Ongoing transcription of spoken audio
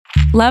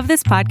Love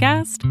this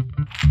podcast?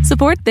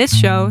 Support this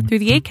show through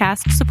the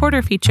Acast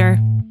supporter feature.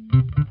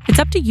 It's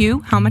up to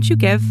you how much you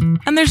give,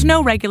 and there's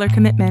no regular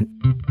commitment.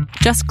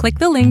 Just click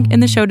the link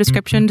in the show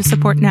description to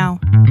support now.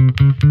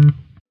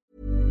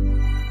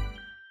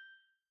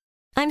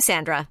 I'm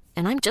Sandra,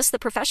 and I'm just the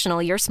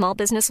professional your small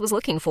business was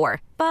looking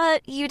for.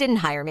 But you didn't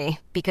hire me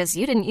because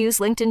you didn't use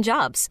LinkedIn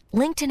Jobs.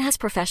 LinkedIn has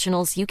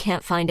professionals you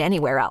can't find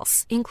anywhere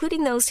else,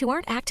 including those who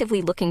aren't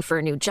actively looking for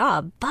a new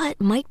job, but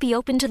might be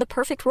open to the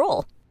perfect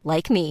role,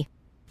 like me.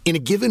 In a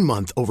given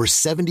month, over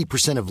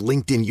 70% of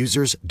LinkedIn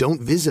users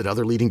don't visit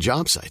other leading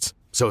job sites.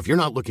 So if you're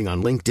not looking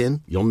on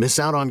LinkedIn, you'll miss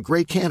out on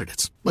great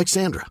candidates like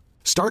Sandra.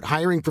 Start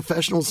hiring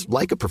professionals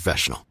like a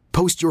professional.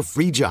 Post your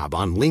free job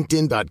on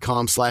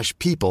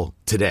linkedin.com/people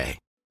today.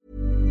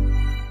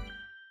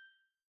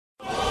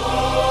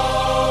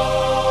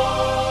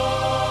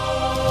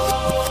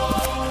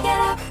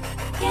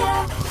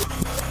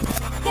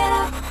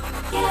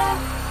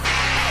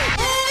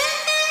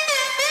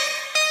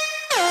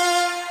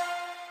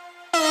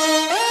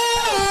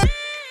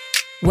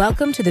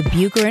 Welcome to the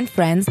Bucher and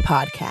Friends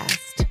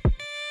podcast.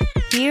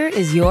 Here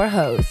is your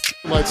host.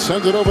 Let's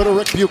send it over to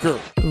Rick Bucher.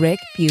 Rick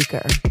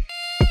Bucher.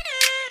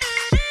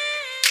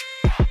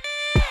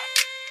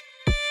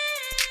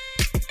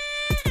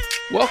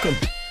 Welcome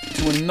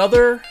to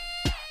another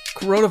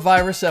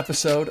coronavirus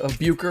episode of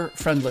Bucher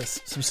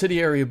Friendless,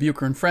 subsidiary of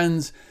Bucher and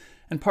Friends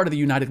and part of the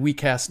United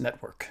WeCast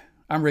network.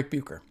 I'm Rick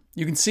Bucher.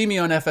 You can see me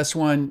on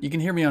FS1, you can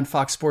hear me on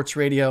Fox Sports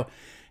Radio,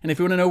 and if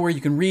you want to know where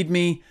you can read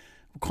me,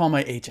 call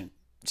my agent.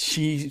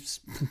 She's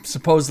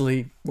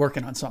supposedly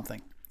working on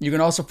something. You can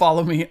also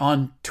follow me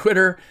on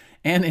Twitter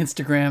and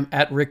Instagram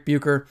at Rick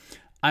Bucher.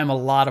 I'm a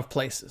lot of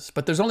places,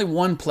 but there's only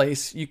one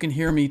place you can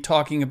hear me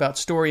talking about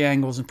story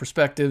angles and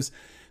perspectives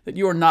that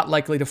you are not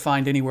likely to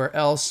find anywhere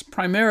else,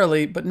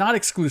 primarily, but not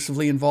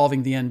exclusively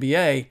involving the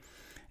NBA,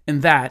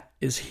 and that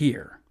is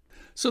here.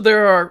 So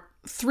there are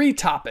three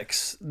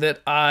topics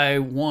that I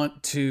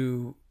want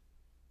to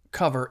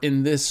cover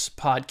in this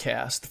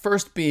podcast. The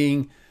first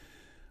being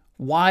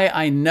why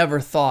I never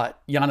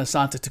thought Giannis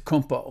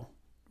Antetokounmpo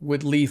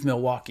would leave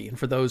Milwaukee. And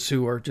for those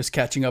who are just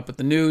catching up with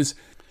the news,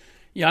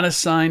 Giannis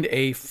signed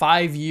a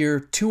 5-year,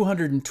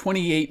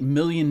 $228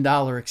 million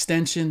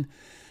extension,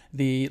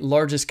 the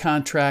largest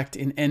contract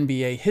in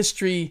NBA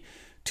history,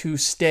 to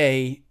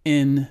stay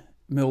in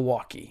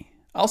Milwaukee.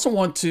 I also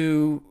want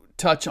to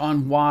touch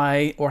on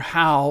why or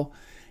how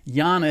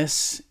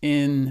Giannis,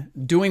 in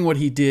doing what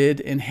he did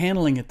and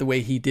handling it the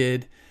way he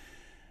did,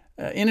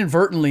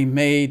 inadvertently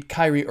made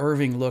Kyrie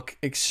Irving look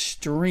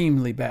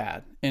extremely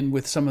bad. And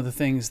with some of the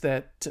things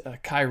that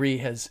Kyrie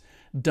has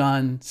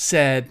done,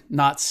 said,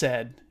 not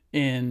said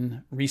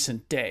in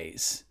recent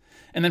days.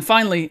 And then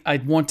finally,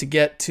 I'd want to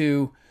get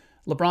to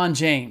LeBron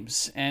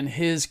James and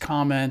his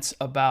comments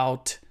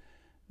about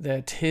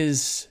that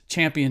his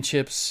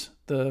championships,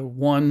 the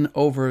one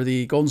over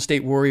the Golden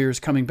State Warriors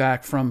coming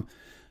back from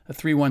a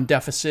 3-1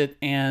 deficit,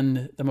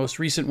 and the most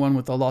recent one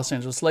with the Los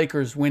Angeles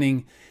Lakers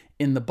winning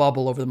in the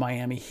bubble over the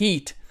Miami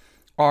Heat,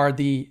 are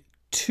the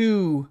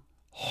two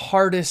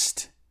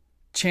hardest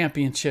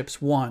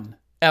championships won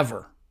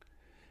ever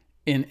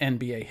in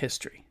NBA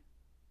history.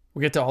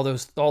 We'll get to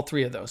all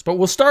three of those. But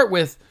we'll start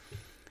with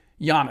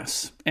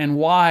Giannis and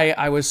why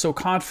I was so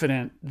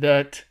confident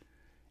that,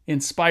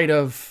 in spite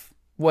of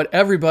what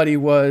everybody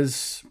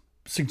was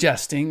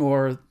suggesting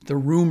or the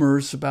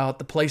rumors about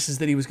the places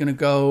that he was going to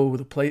go,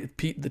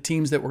 the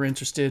teams that were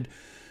interested,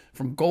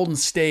 from Golden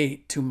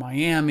State to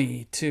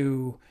Miami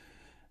to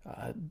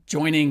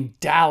joining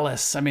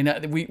Dallas. I mean,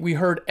 we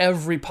heard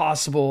every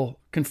possible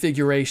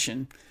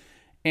configuration,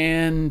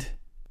 and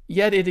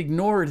yet it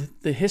ignored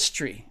the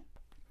history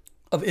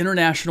of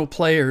international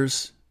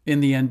players in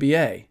the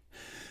NBA,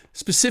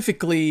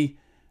 specifically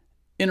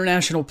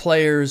international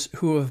players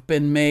who have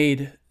been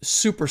made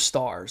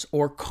superstars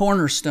or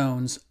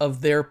cornerstones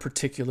of their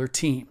particular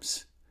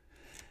teams.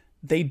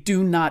 They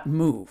do not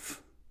move.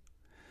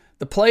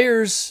 The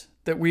players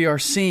that we are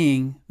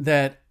seeing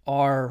that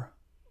are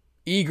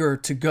eager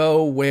to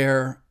go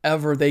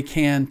wherever they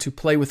can to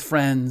play with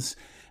friends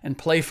and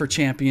play for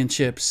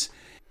championships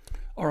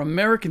are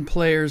American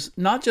players,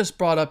 not just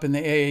brought up in the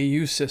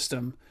AAU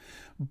system,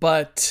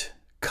 but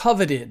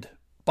coveted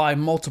by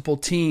multiple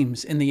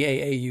teams in the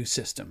AAU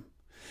system.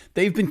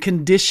 They've been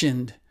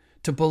conditioned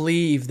to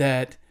believe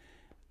that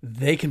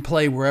they can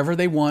play wherever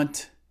they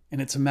want,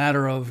 and it's a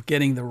matter of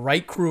getting the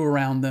right crew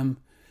around them.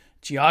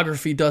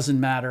 Geography doesn't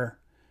matter.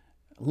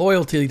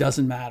 Loyalty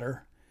doesn't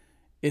matter.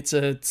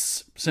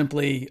 It's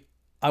simply,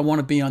 I want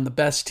to be on the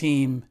best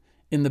team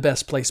in the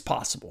best place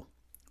possible.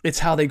 It's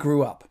how they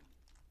grew up.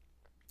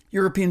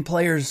 European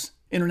players,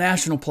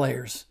 international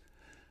players,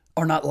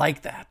 are not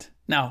like that.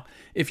 Now,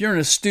 if you're an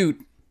astute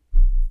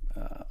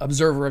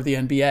observer of the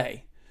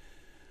NBA,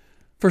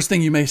 first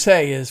thing you may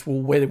say is,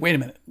 well, wait a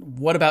minute.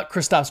 What about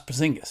Kristaps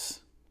Porzingis?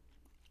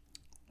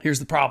 Here's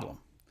the problem.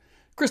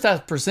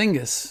 Kristaps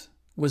Porzingis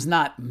was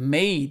not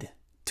made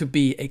to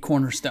be a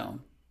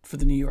cornerstone for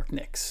the New York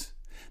Knicks.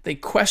 They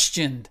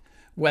questioned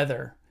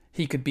whether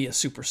he could be a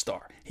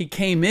superstar. He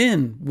came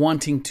in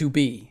wanting to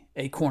be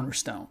a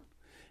cornerstone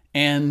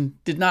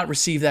and did not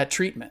receive that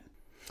treatment.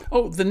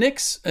 Oh, the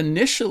Knicks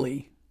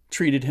initially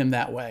treated him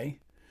that way,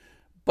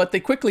 but they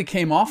quickly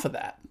came off of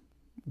that.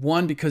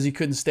 One, because he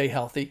couldn't stay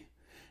healthy,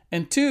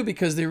 and two,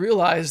 because they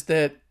realized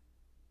that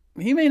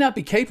he may not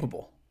be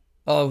capable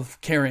of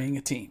carrying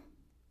a team.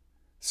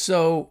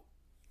 So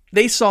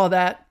they saw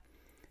that,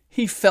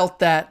 he felt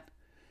that,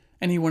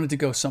 and he wanted to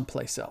go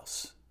someplace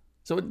else.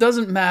 So it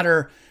doesn't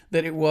matter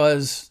that it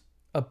was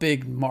a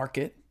big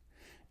market.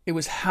 It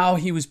was how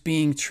he was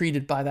being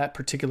treated by that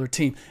particular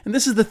team. And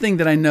this is the thing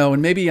that I know,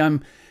 and maybe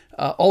I'm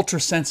ultra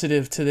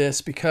sensitive to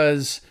this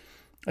because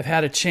I've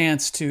had a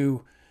chance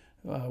to,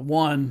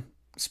 one,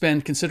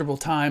 spend considerable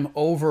time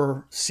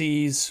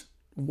overseas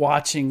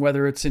watching,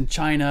 whether it's in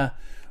China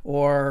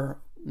or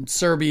in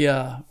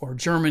Serbia or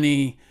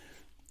Germany.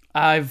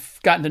 I've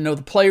gotten to know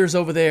the players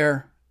over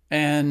there,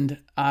 and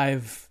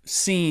I've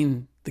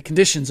seen the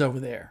conditions over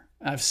there.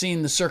 I've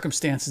seen the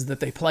circumstances that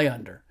they play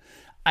under.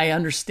 I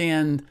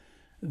understand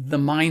the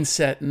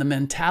mindset and the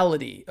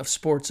mentality of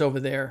sports over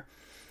there,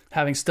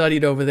 having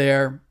studied over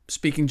there,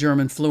 speaking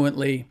German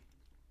fluently,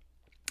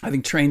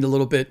 having trained a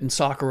little bit in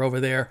soccer over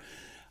there.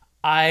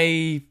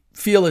 I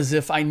feel as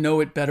if I know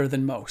it better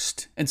than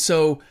most. And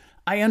so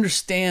I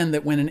understand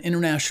that when an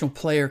international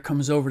player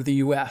comes over to the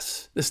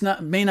U.S., this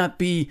may not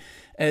be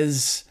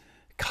as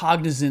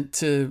cognizant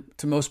to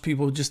most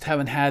people who just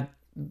haven't had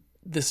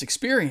this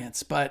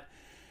experience, but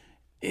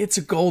it's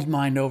a gold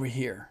mine over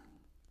here.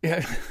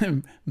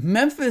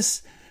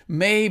 Memphis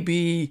may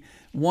be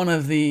one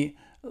of the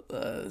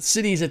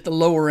cities at the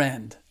lower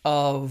end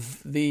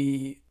of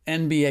the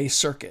NBA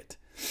circuit.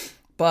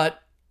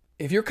 But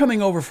if you're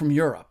coming over from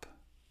Europe,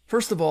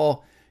 first of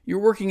all, you're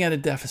working at a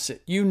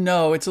deficit. You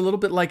know, it's a little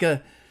bit like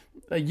a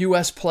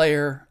U.S.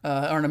 player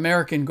or an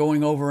American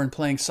going over and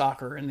playing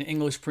soccer in the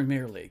English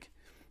Premier League.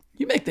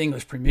 You make the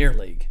English Premier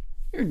League,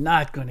 you're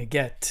not going to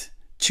get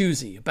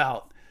choosy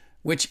about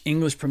which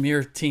English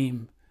Premier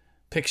team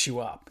picks you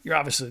up. You're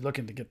obviously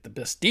looking to get the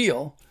best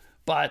deal,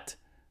 but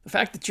the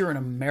fact that you're an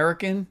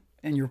American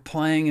and you're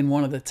playing in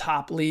one of the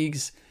top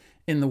leagues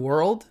in the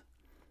world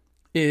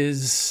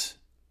is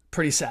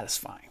pretty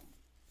satisfying.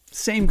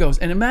 Same goes.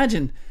 And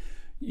imagine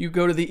you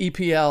go to the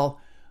EPL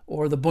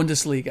or the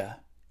Bundesliga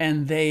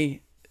and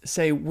they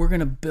say, we're going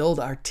to build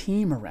our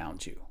team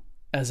around you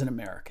as an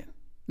American.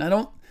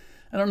 Now,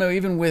 I don't know,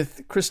 even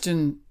with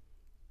Christian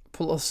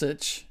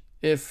Pulisic,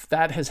 if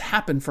that has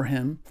happened for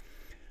him,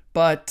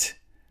 but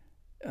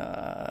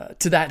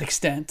to that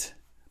extent.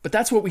 But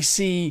that's what we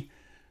see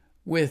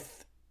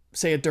with,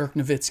 say, a Dirk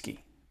Nowitzki,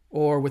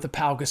 or with a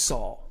Pau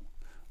Gasol,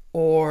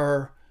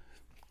 or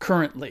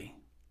currently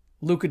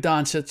Luka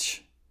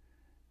Doncic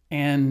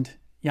and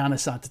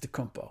Giannis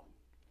Antetokounmpo.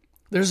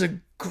 There's a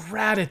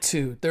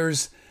gratitude.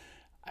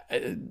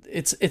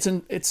 It's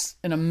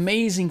an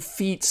amazing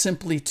feat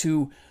simply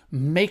to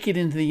make it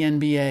into the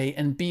NBA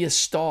and be a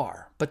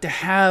star. But to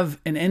have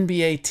an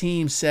NBA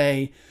team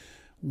say,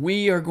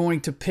 we are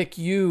going to pick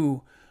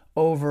you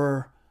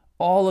over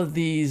all of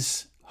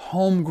these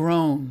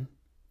homegrown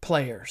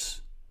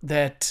players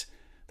that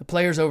the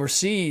players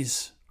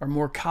overseas are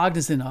more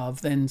cognizant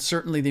of than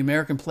certainly the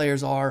American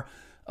players are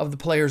of the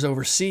players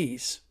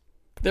overseas.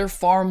 They're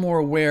far more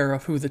aware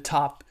of who the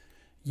top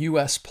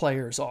U.S.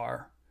 players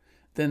are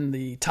than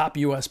the top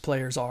U.S.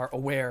 players are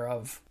aware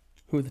of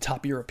who the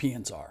top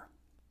Europeans are.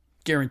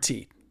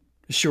 Guaranteed.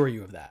 Assure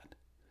you of that.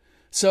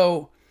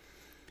 So,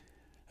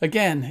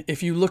 again,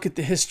 if you look at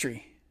the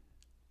history,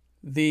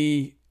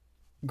 the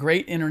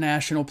great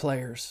international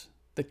players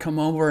that come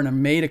over and are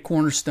made a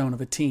cornerstone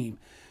of a team,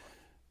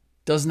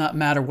 does not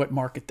matter what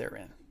market they're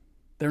in.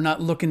 They're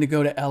not looking to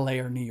go to LA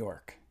or New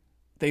York.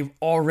 They've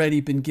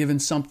already been given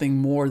something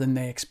more than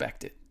they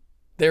expected.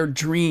 Their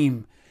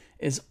dream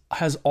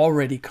has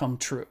already come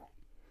true.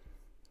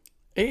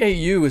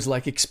 AAU is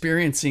like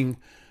experiencing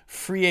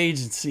free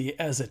agency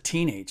as a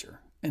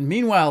teenager. And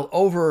meanwhile,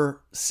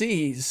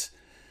 overseas,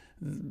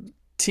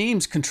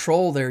 teams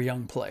control their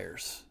young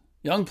players.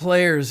 Young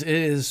players, it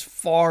is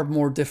far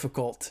more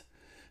difficult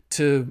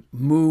to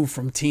move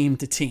from team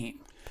to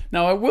team.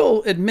 Now, I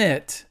will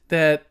admit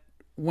that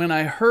when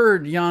I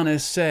heard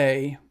Giannis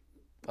say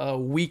a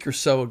week or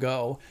so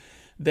ago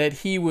that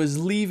he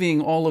was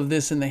leaving all of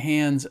this in the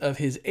hands of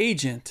his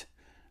agent,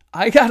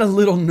 I got a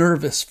little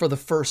nervous for the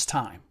first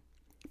time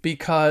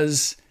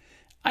because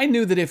I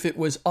knew that if it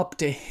was up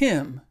to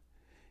him,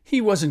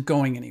 he wasn't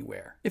going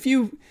anywhere. If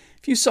you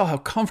saw how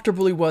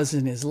comfortable he was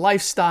in his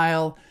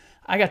lifestyle,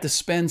 I got to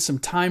spend some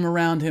time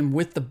around him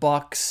with the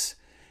Bucks.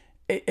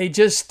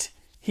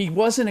 He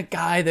wasn't a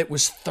guy that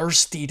was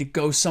thirsty to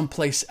go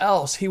someplace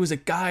else. He was a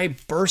guy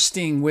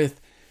bursting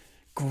with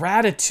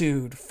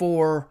gratitude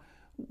for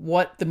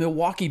what the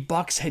Milwaukee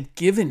Bucks had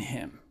given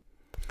him.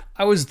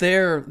 I was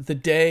there the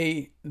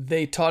day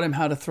they taught him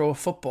how to throw a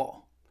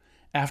football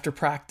after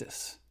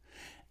practice.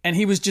 And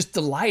he was just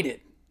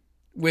delighted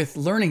with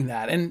learning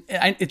that. And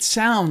it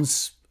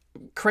sounds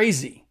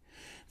crazy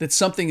that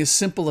something as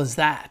simple as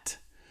that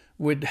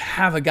would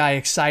have a guy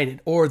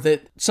excited, or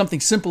that something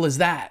simple as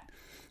that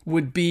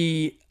would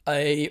be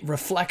a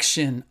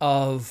reflection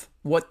of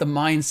what the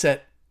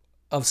mindset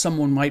of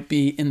someone might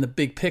be in the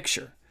big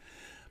picture.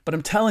 But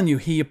I'm telling you,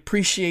 he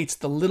appreciates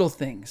the little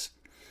things.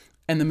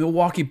 And the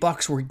Milwaukee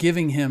Bucks were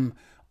giving him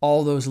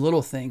all those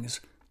little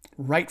things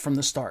right from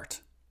the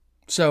start.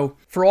 So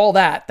for all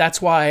that,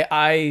 that's why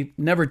I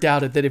never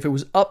doubted that if it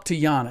was up to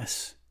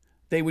Giannis,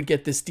 they would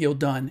get this deal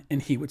done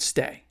and he would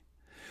stay.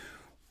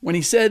 When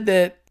he said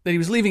that he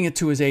was leaving it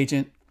to his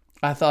agent,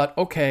 I thought,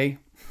 okay,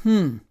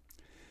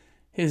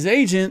 his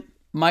agent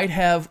might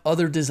have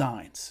other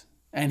designs.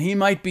 And he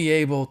might be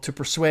able to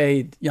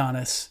persuade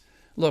Giannis,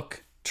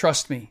 look,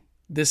 trust me,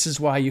 this is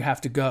why you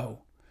have to go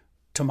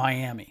to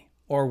Miami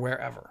or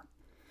wherever.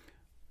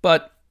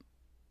 But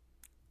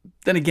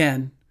then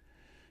again,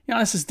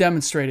 Giannis has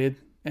demonstrated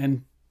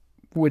and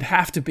would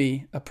have to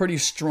be a pretty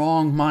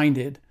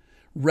strong-minded,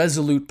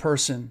 resolute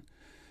person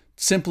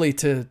simply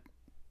to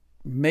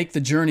make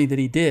the journey that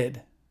he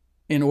did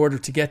in order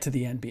to get to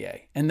the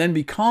NBA and then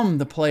become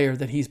the player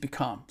that he's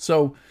become.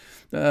 So,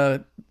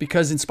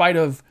 because in spite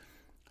of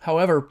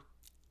however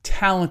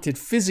talented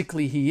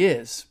physically he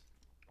is,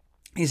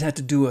 he's had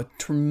to do a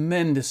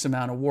tremendous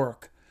amount of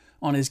work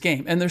on his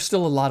game. And there's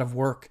still a lot of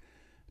work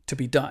to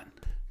be done.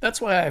 That's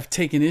why I've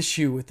taken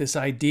issue with this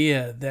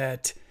idea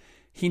that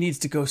he needs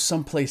to go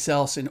someplace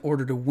else in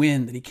order to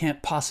win, that he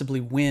can't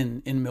possibly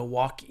win in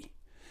Milwaukee.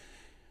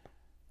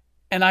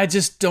 And I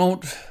just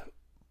don't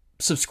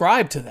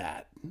subscribe to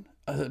that.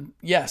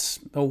 Yes,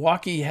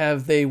 Milwaukee,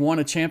 have they won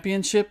a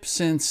championship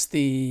since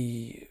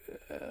the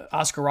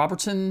Oscar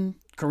Robertson,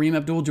 Kareem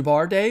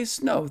Abdul-Jabbar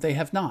days? No, they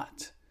have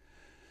not.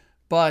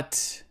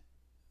 But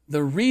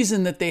the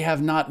reason that they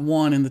have not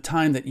won in the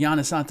time that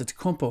Giannis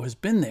Antetokounmpo has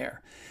been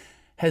there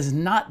has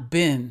not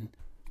been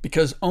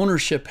because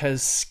ownership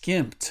has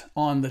skimped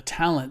on the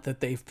talent that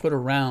they've put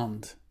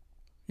around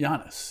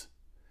Giannis.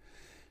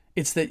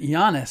 It's that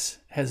Giannis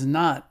has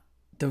not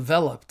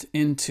developed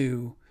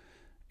into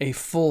a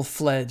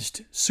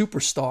full-fledged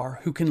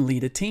superstar who can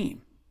lead a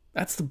team.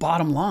 That's the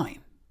bottom line.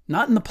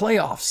 Not in the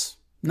playoffs.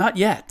 Not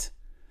yet.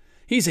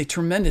 He's a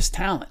tremendous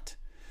talent.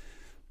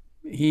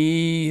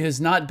 He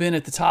has not been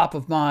at the top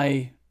of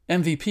my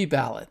MVP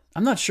ballot.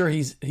 I'm not sure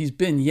he's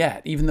been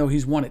yet, even though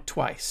he's won it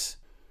twice.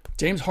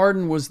 James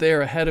Harden was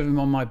there ahead of him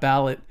on my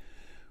ballot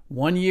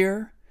one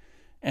year,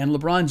 and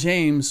LeBron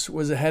James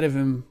was ahead of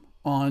him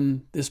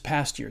on this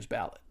past year's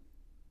ballot.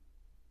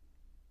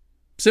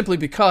 Simply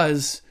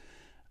because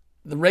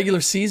the regular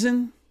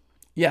season,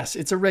 yes,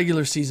 it's a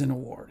regular season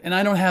award. And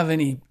I don't have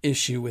any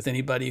issue with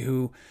anybody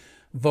who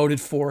voted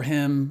for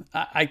him.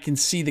 I can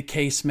see the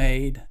case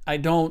made. I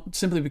don't,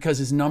 simply because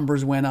his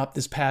numbers went up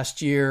this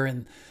past year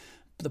and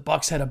the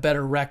Bucks had a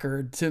better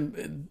record,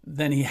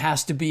 then he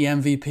has to be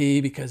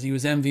MVP because he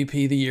was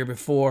MVP the year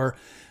before.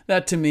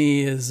 That to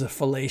me is a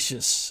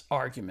fallacious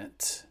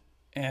argument,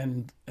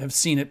 and have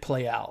seen it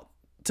play out.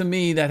 To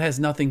me, that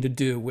has nothing to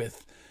do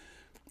with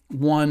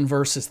one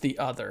versus the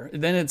other.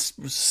 Then it's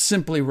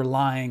simply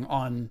relying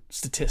on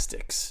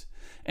statistics.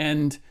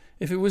 And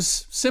if it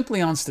was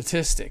simply on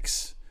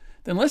statistics,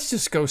 then let's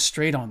just go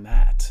straight on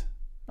that.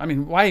 I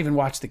mean, why even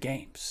watch the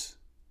games?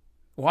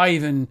 Why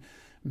even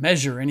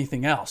measure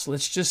anything else?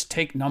 Let's just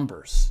take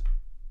numbers.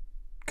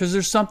 Because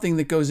there's something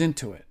that goes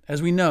into it.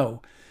 As we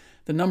know,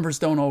 the numbers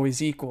don't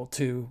always equal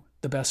to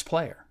the best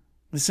player.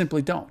 They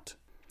simply don't.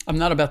 I'm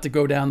not about to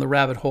go down the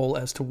rabbit hole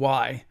as to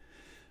why.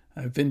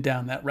 I've been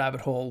down that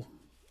rabbit hole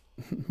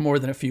more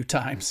than a few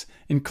times,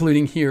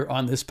 including here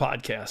on this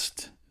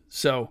podcast.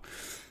 So,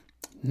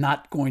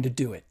 not going to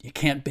do it. You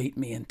can't bait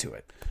me into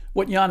it.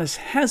 What Giannis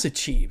has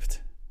achieved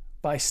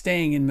by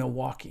staying in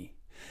Milwaukee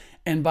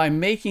and by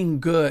making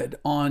good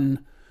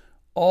on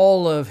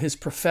all of his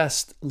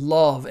professed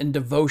love and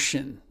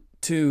devotion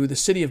to the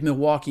city of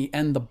Milwaukee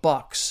and the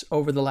Bucks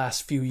over the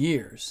last few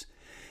years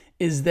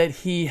is that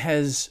he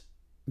has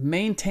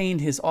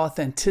maintained his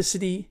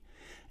authenticity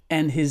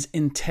and his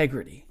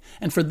integrity.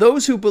 And for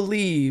those who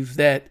believe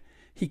that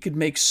he could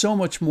make so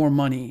much more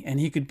money and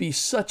he could be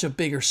such a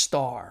bigger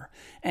star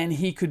and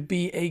he could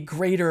be a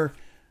greater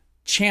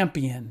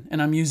champion,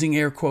 and I'm using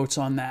air quotes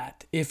on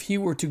that, if he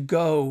were to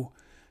go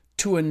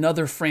to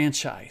another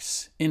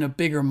franchise in a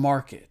bigger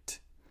market,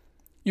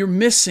 you're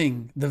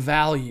missing the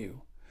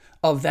value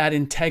of that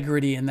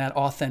integrity and that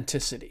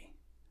authenticity.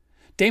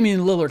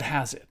 Damian Lillard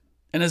has it.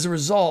 And as a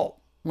result,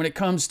 when it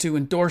comes to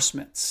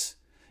endorsements,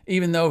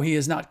 even though he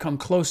has not come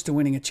close to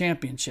winning a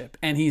championship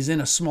and he's in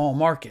a small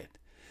market,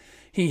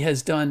 he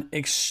has done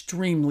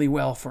extremely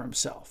well for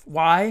himself.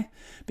 Why?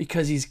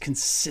 Because he's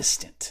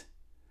consistent.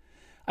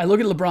 I look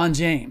at LeBron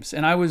James,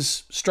 and I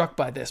was struck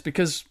by this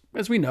because,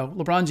 as we know,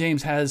 LeBron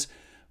James has,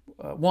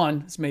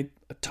 one, has made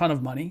a ton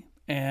of money,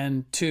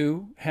 and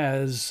two,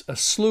 has a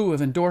slew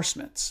of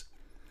endorsements.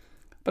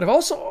 But I've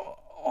also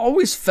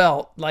always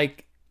felt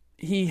like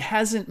he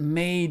hasn't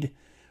made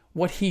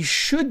what he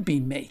should be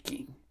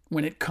making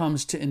when it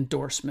comes to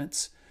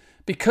endorsements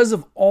because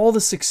of all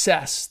the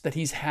success that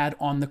he's had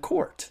on the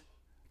court.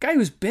 A guy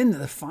who's been to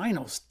the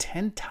finals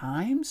 10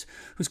 times,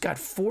 who's got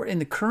 4 in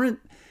the current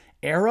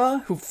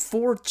era, who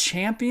 4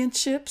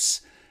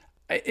 championships.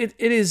 It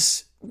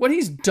is what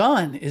he's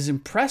done is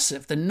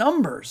impressive. The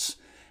numbers,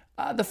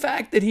 the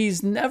fact that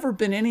he's never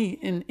been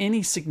in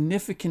any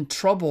significant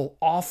trouble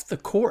off the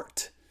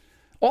court,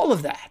 all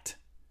of that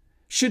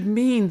should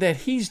mean that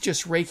he's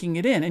just raking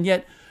it in. And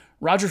yet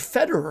Roger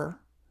Federer,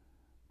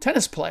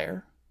 tennis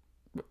player,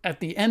 at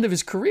the end of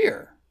his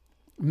career,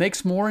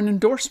 makes more in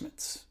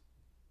endorsements.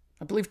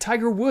 I believe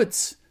Tiger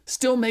Woods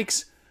still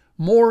makes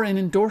more in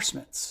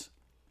endorsements.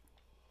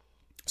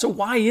 So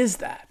why is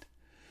that?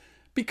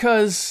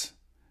 Because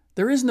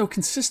there is no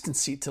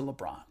consistency to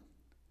LeBron.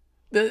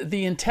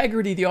 The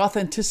integrity, the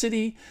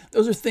authenticity,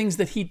 those are things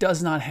that he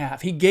does not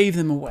have. He gave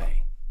them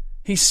away.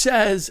 He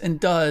says and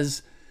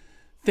does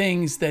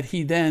things that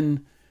he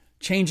then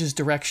changes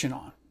direction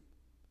on.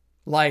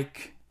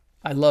 Like,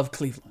 I love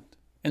Cleveland.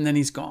 And then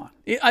he's gone.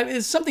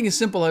 It's something as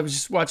simple. I was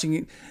just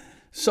watching,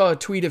 saw a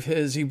tweet of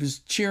his. He was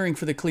cheering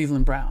for the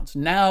Cleveland Browns.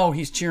 Now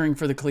he's cheering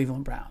for the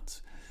Cleveland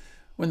Browns.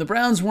 When the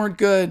Browns weren't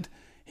good,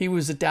 he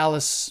was a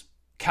Dallas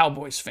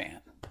Cowboys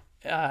fan.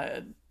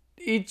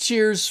 He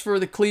cheers for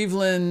the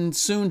Cleveland,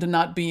 soon to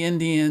not be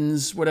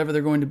Indians, whatever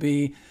they're going to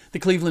be, the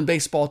Cleveland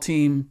baseball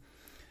team.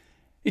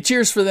 He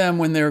cheers for them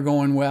when they're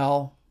going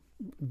well,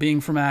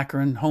 being from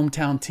Akron,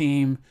 hometown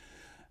team.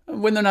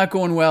 When they're not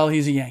going well,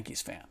 he's a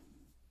Yankees fan.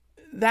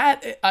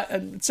 That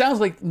it sounds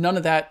like none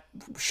of that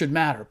should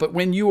matter. But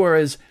when you are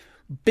as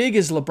big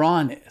as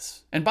LeBron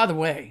is, and by the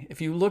way, if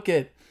you look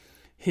at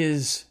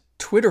his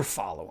Twitter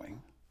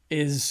following,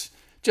 is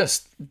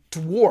just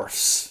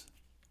dwarfs,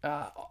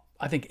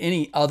 I think,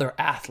 any other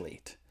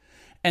athlete.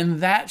 And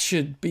that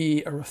should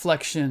be a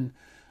reflection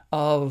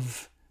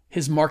of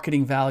his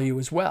marketing value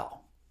as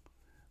well.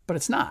 But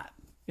it's not.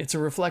 It's a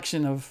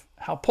reflection of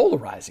how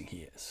polarizing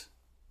he is.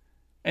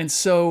 And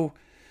so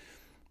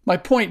my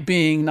point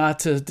being not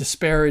to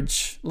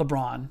disparage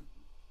LeBron.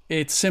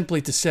 It's simply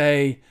to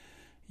say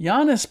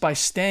Giannis, by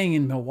staying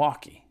in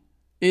Milwaukee,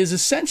 is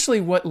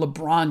essentially what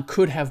LeBron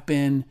could have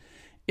been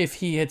if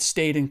he had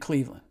stayed in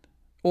Cleveland.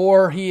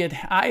 Or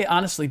I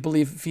honestly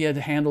believe if he had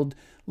handled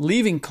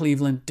leaving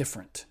Cleveland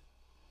different.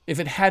 If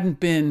it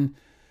hadn't been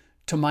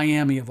to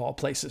Miami of all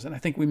places. And I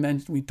think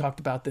we talked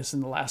about this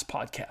in the last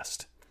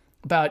podcast.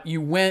 About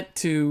you went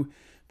to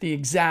the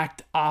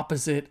exact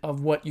opposite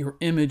of what your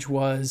image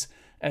was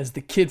as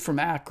the kid from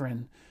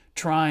Akron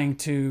trying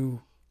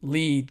to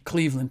lead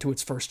Cleveland to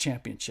its first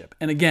championship.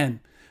 And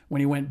again, when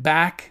he went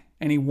back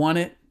and he won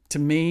it, to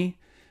me,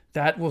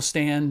 that will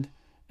stand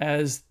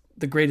as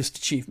the greatest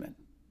achievement.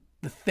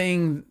 The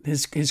thing,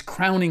 his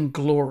crowning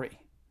glory,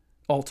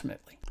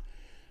 ultimately.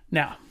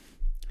 Now,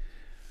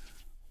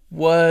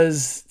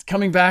 was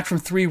coming back from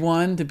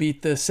 3-1 to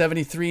beat the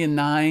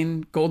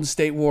 73-9 Golden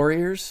State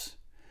Warriors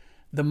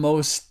the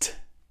most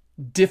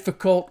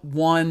difficult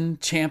won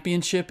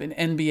championship in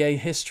NBA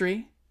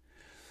history?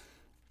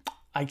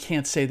 I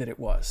can't say that it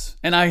was.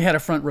 And I had a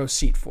front row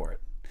seat for it.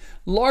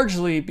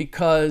 Largely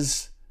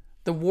because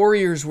the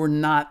Warriors were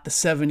not the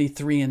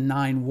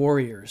 73-9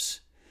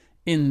 Warriors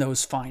in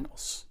those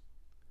finals.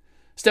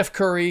 Steph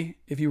Curry,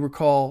 if you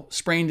recall,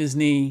 sprained his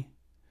knee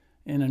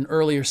in an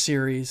earlier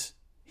series.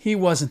 He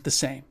wasn't the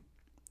same.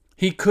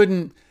 He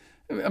couldn't,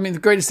 the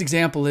greatest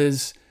example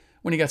is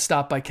when he got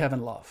stopped by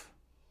Kevin Love.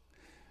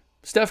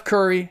 Steph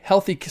Curry,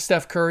 healthy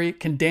Steph Curry,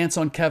 can dance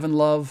on Kevin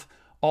Love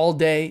all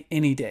day,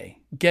 any day.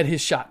 Get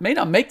his shot. May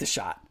not make the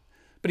shot,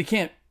 but he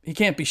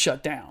can't be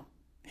shut down.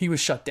 He was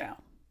shut down.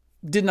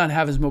 Did not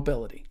have his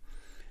mobility.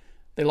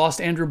 They lost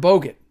Andrew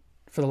Bogut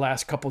for the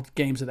last couple of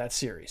games of that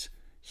series.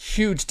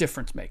 Huge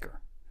difference maker.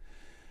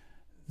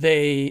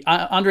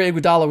 Andre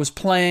Iguodala was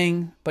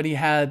playing, but he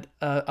had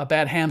a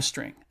bad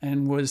hamstring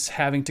and was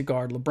having to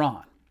guard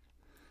LeBron.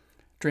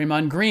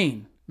 Draymond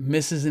Green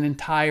misses an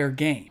entire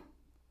game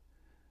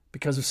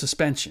because of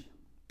suspension.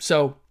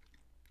 So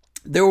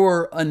there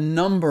were a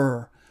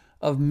number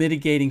of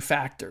mitigating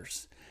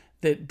factors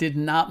that did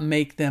not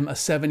make them a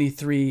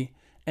 73-9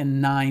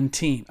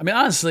 team.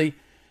 Honestly,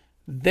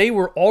 they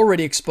were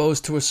already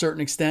exposed to a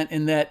certain extent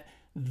in that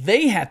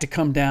they had to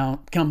come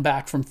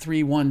back from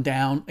 3-1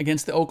 down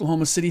against the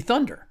Oklahoma City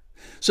Thunder.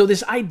 So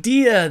this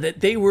idea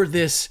that they were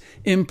this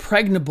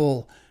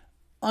impregnable,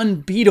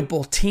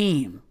 unbeatable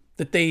team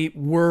that they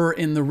were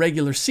in the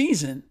regular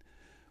season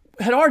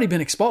had already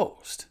been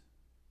exposed.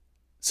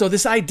 So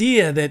this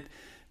idea that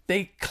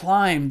they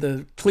climbed,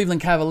 the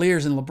Cleveland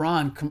Cavaliers and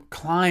LeBron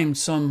climbed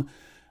some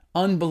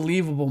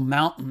unbelievable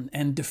mountain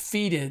and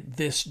defeated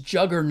this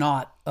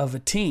juggernaut of a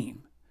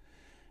team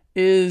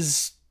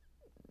is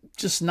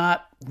just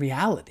not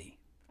reality.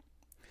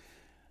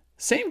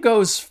 Same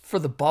goes for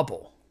the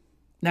bubble.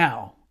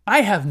 Now,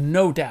 I have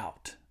no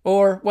doubt,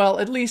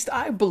 at least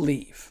I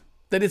believe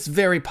that it's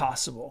very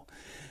possible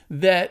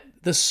that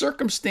the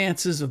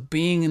circumstances of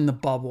being in the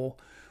bubble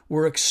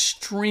were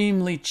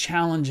extremely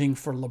challenging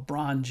for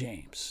LeBron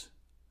James.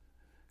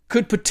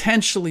 Could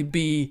potentially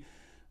be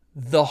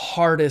the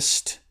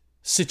hardest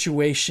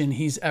situation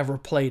he's ever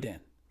played in.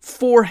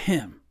 For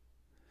him,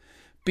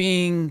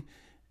 being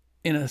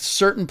in a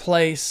certain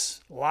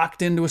place,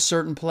 locked into a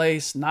certain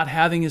place, not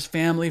having his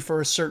family for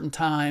a certain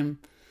time,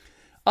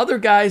 Other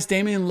guys,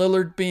 Damian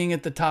Lillard being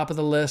at the top of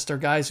the list, are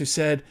guys who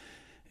said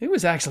it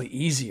was actually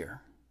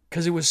easier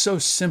because it was so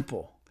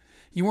simple.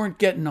 You weren't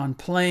getting on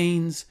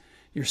planes.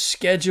 Your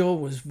schedule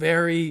was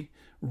very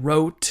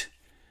rote.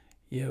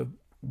 You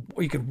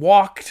could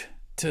walk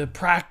to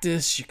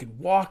practice. You could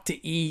walk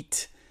to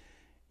eat.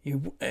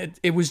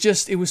 It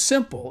was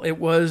simple. It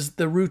was,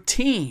 the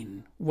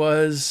routine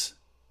was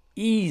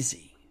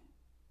easy.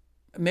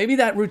 Maybe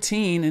that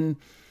routine, and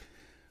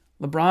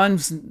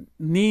LeBron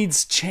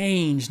needs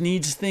change,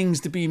 needs things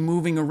to be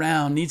moving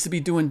around, needs to be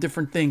doing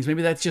different things.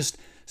 Maybe that just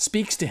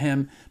speaks to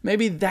him.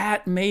 Maybe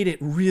that made it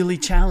really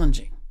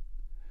challenging.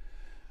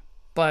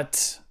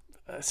 But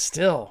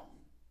still,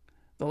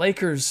 the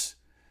Lakers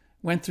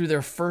went through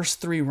their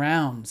first 3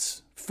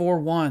 rounds,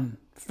 4-1,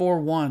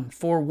 4-1,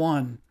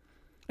 4-1,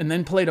 and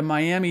then played a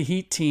Miami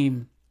Heat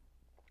team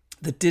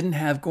that didn't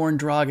have Goran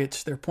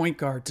Dragic, their point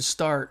guard, to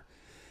start,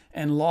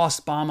 and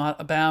lost Bam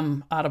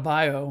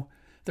Adebayo,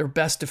 their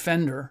best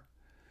defender,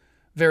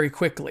 very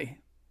quickly.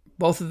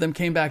 Both of them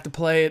came back to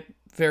play at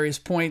various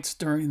points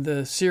during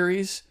the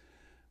series,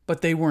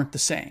 but they weren't the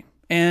same.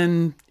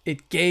 And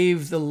it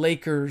gave the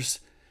Lakers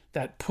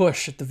that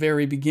push at the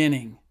very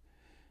beginning,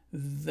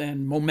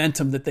 then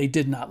momentum that they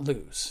did not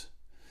lose.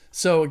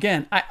 So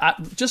again, I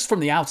just from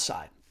the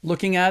outside,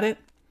 looking at it,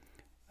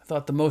 I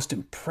thought the most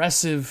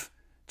impressive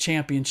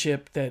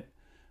championship that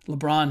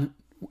LeBron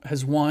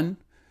has won,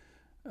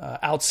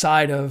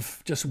 outside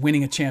of just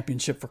winning a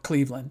championship for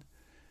Cleveland,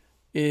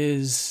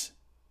 was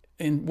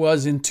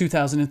in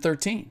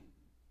 2013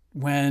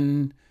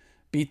 when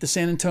beat the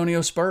San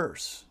Antonio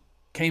Spurs,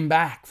 came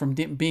back from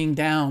being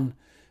down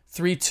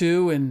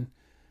 3-2 and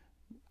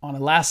on a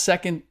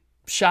last-second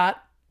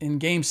shot in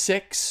Game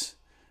 6,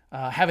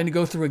 having to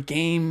go through a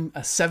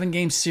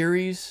 7-game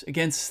series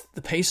against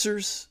the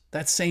Pacers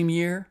that same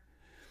year.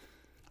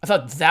 I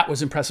thought that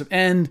was impressive.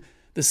 And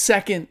the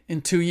second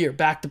in 2 year,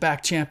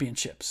 back-to-back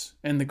championships,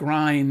 and the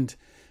grind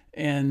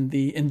and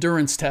the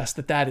endurance test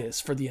that is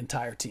for the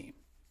entire team.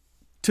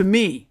 To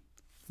me,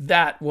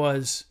 that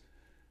was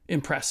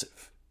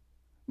impressive.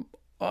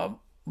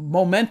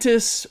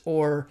 Momentous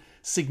or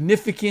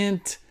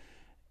significant,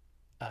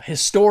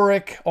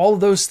 historic, all of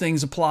those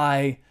things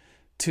apply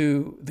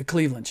to the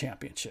Cleveland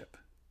championship.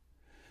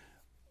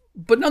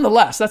 But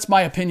nonetheless, that's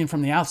my opinion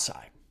from the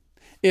outside.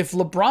 If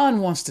LeBron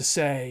wants to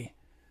say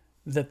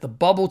that the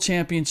bubble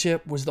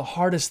championship was the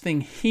hardest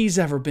thing he's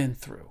ever been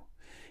through,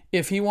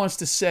 if he wants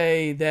to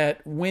say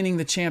that winning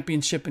the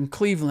championship in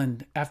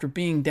Cleveland after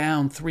being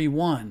down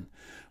 3-1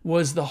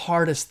 was the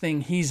hardest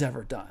thing he's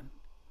ever done,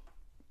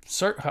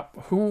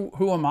 who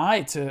am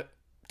I to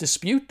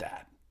dispute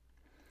that?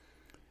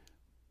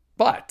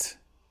 But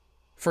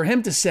for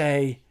him to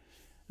say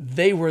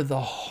they were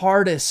the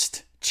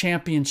hardest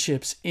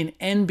championships in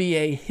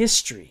NBA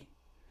history,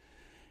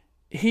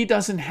 he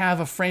doesn't have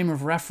a frame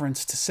of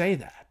reference to say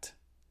that.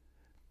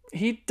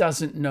 He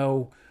doesn't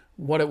know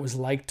what it was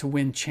like to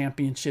win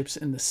championships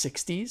in the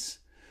 60s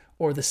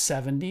or the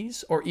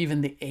 70s or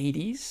even the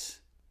 80s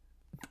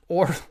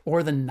or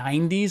the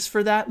 90s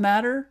for that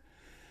matter.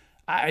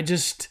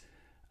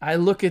 I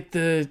look at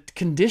the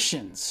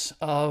conditions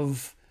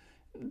of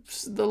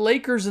the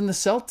Lakers and the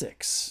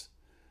Celtics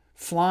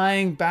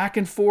flying back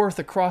and forth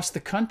across the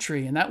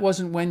country, and that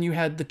wasn't when you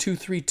had the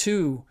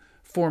 2-3-2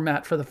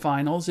 format for the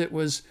finals. It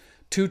was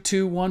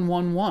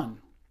 2-2-1-1-1.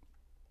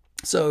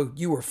 So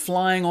you were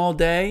flying all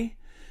day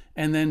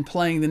and then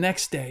playing the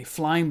next day,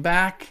 flying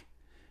back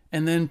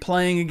and then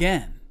playing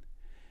again.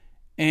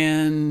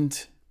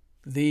 And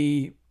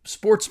the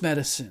sports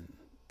medicine,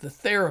 the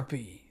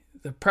therapy,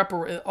 the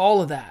preparation,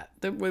 all of that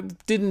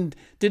didn't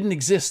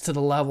exist to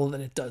the level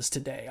that it does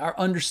today. Our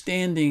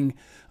understanding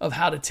of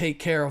how to take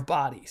care of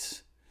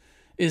bodies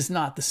is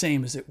not the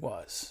same as it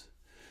was.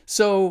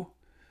 So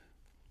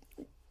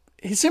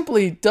he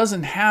simply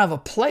doesn't have a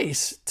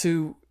place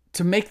to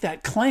make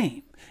that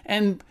claim.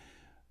 And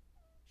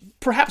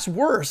perhaps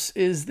worse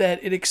is that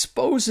it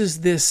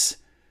exposes this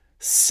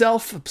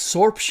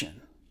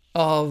self-absorption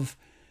of,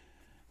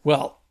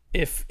 well,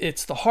 if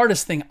it's the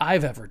hardest thing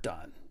I've ever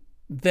done,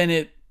 then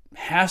it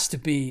has to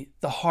be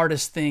the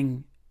hardest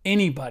thing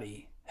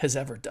anybody has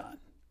ever done.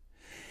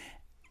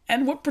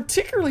 And what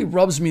particularly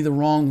rubs me the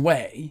wrong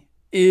way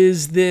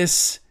is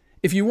this: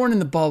 if you weren't in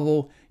the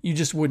bubble, you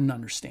just wouldn't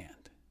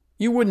understand.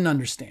 You wouldn't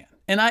understand.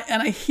 And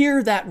I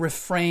hear that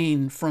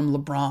refrain from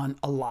LeBron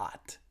a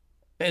lot,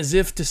 as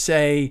if to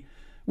say,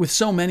 with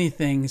so many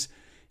things,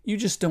 you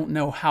just don't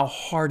know how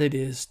hard it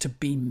is to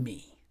be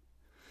me.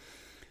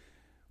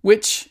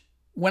 Which,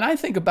 when I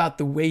think about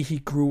the way he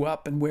grew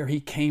up and where he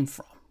came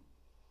from,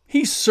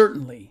 he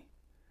certainly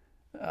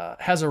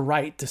has a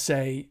right to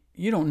say,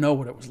 you don't know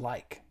what it was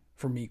like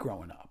for me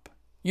growing up.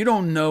 You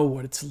don't know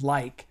what it's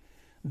like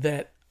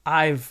that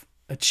I've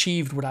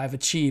achieved what I've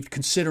achieved,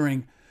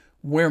 considering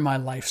where my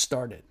life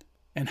started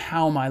and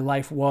how my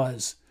life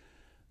was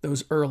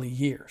those early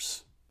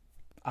years.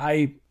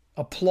 I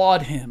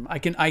applaud him. I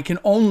can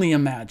only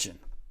imagine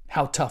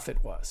how tough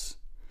it was.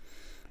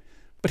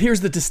 But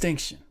here's the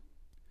distinction.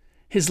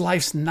 His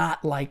life's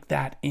not like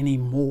that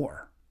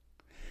anymore.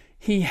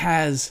 he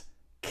has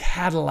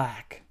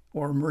Cadillac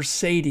or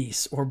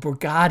Mercedes or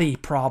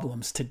Bugatti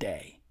problems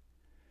today.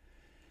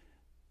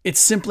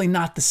 It's simply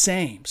not the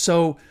same.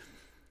 So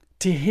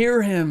to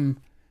hear him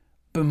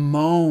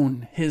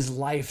bemoan his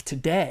life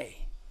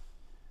today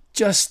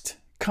just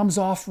comes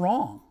off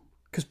wrong,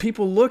 because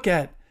people look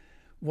at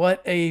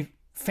what a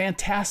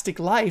fantastic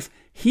life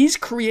he's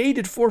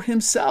created for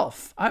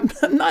himself. I'm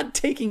not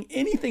taking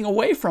anything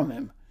away from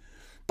him,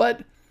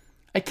 but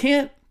I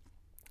can't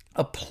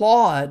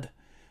applaud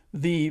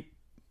the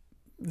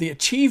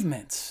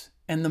achievements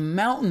and the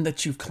mountain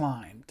that you've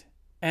climbed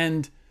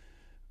and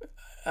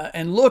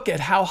look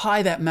at how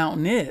high that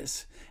mountain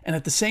is, and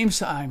at the same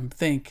time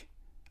think,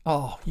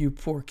 oh, you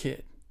poor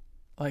kid,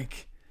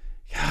 like,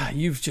 God,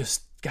 you've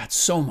just got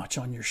so much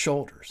on your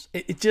shoulders.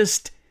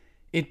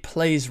 It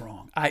plays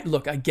wrong. I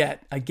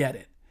get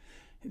it.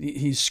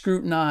 He's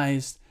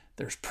scrutinized.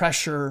 There's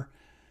pressure.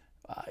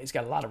 He's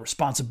got a lot of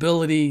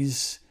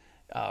responsibilities.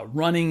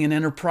 Running an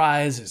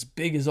enterprise as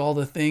big as all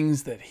the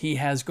things that he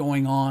has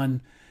going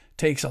on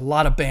takes a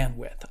lot of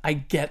bandwidth. I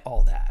get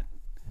all that.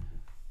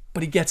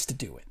 But he gets to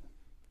do it.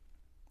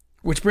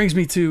 Which brings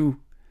me to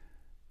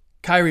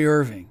Kyrie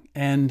Irving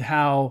and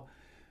how,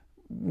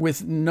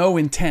 with no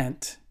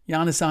intent,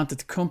 Giannis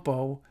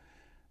Antetokounmpo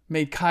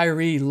made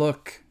Kyrie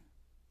look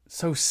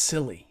so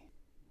silly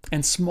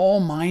and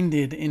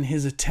small-minded in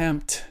his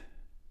attempt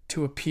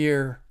to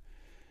appear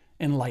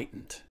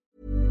enlightened.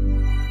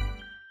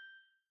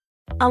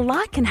 A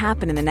lot can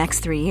happen in the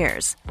next 3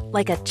 years.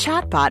 Like a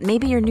chatbot may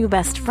be your new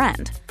best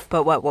friend.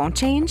 But what won't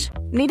change?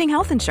 Needing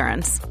health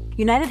insurance.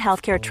 United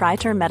Healthcare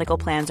Tri-Term Medical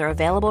Plans are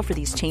available for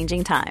these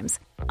changing times.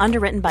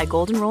 Underwritten by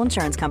Golden Rule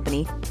Insurance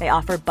Company, they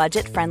offer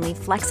budget-friendly,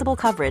 flexible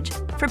coverage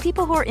for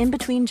people who are in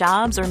between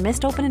jobs or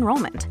missed open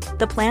enrollment.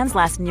 The plans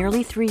last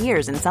nearly 3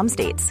 years in some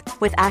states,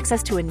 with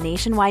access to a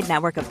nationwide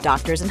network of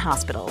doctors and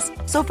hospitals.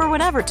 So for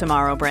whatever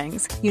tomorrow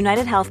brings,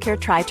 United Healthcare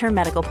Tri-Term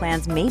Medical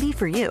Plans may be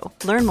for you.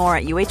 Learn more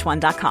at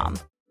uh1.com.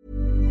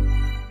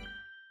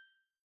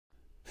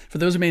 For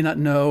those who may not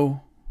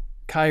know,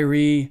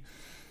 Kyrie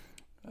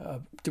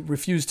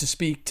refused to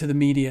speak to the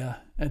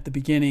media at the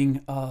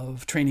beginning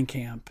of training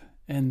camp,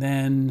 and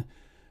then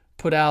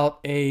put out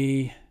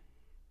a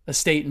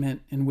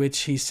statement in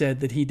which he said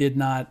that he did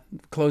not,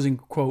 closing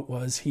quote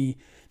was, he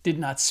did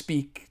not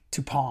speak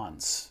to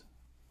pawns.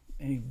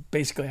 And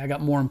basically, I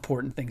got more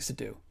important things to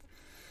do.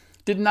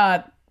 Did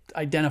not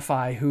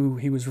identify who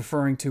he was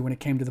referring to when it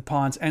came to the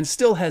pawns, and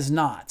still has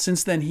not.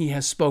 Since then, he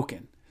has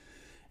spoken.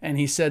 And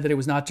he said that it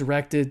was not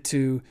directed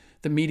to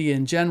the media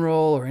in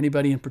general or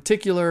anybody in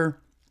particular.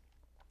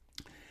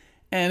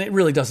 And it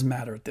really doesn't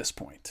matter at this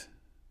point.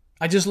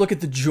 I just look at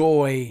the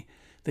joy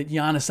that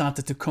Giannis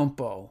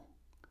Antetokounmpo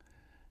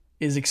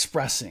is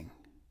expressing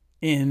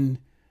in,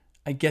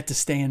 I get to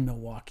stay in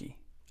Milwaukee.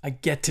 I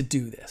get to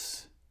do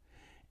this.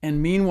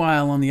 And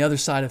meanwhile, on the other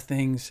side of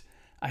things,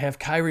 I have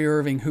Kyrie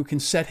Irving, who can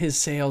set his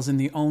sails in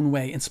the own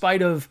way. In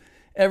spite of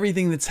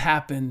everything that's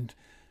happened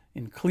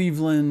in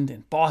Cleveland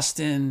and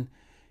Boston,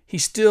 he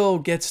still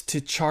gets to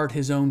chart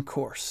his own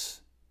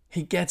course.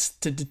 He gets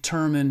to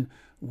determine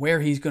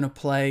where he's going to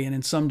play, and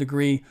in some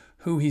degree,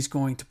 who he's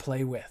going to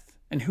play with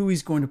and who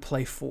he's going to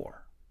play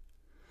for.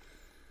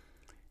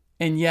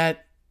 And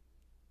yet,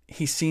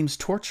 he seems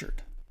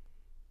tortured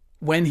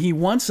when he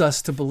wants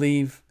us to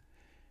believe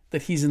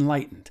that he's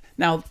enlightened.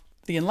 Now,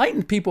 the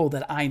enlightened people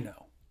that I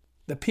know,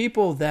 the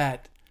people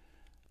that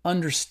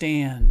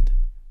understand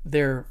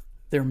their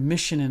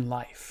mission in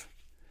life,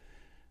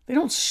 they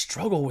don't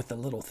struggle with the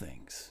little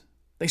things.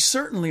 They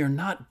certainly are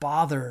not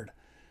bothered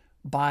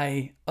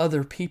by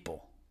other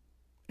people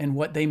and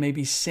what they may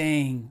be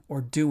saying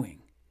or doing,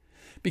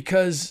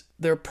 because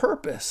their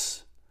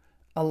purpose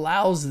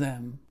allows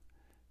them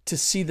to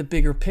see the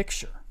bigger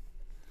picture.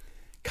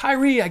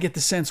 Kyrie, I get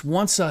the sense,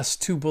 wants us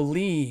to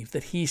believe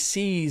that he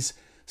sees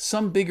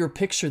some bigger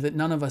picture that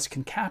none of us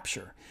can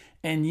capture,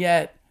 and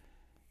yet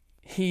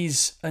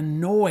he's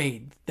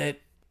annoyed that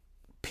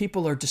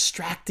people are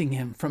distracting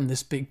him from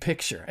this big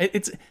picture.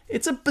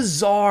 It's a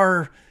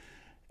bizarre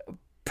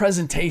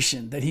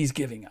presentation that he's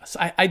giving us.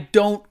 I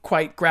don't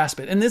quite grasp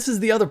it. And this is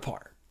the other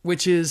part,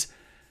 which is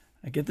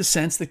I get the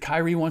sense that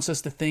Kyrie wants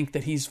us to think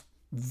that he's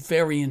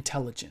very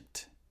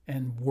intelligent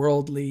and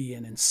worldly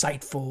and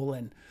insightful.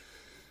 And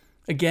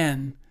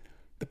again,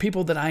 the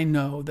people that I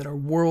know that are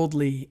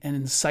worldly and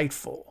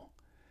insightful,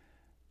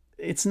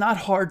 it's not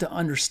hard to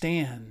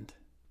understand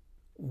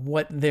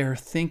what they're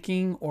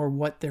thinking or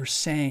what they're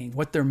saying,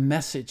 what their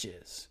message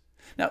is.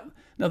 Now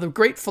the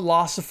great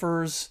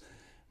philosophers,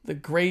 the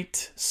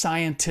great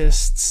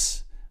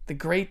scientists, the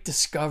great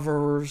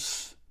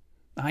discoverers,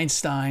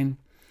 Einstein,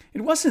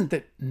 it wasn't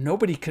that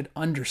nobody could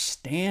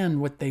understand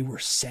what they were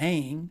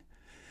saying.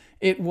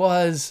 It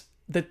was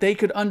that they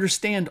could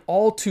understand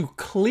all too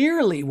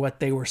clearly what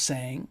they were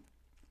saying.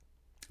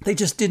 They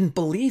just didn't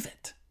believe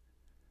it.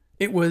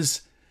 It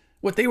was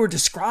what they were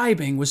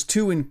describing was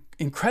too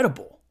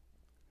incredible.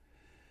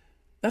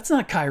 That's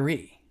not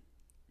Kyrie.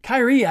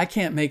 Kyrie, I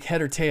can't make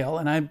head or tail,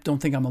 and I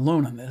don't think I'm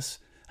alone on this.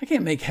 I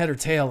can't make head or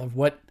tail of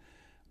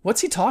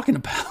what's he talking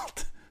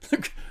about.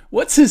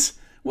 What's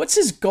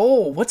his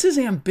goal? What's his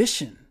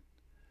ambition?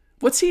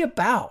 What's he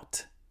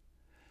about?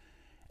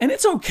 And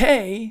it's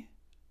okay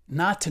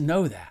not to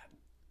know that.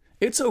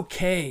 It's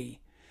okay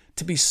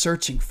to be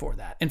searching for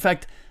that. In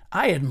fact,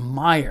 I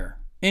admire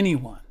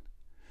anyone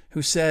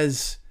who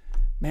says,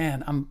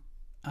 man,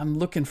 I'm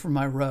looking for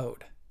my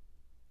road.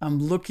 I'm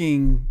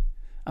looking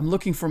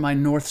for my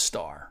North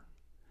Star.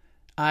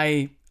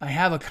 I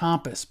have a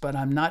compass, but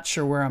I'm not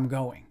sure where I'm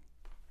going.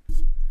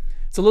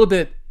 It's a little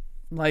bit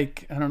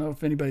like, I don't know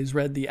if anybody's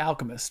read The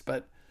Alchemist,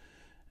 but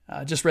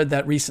I just read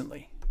that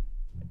recently.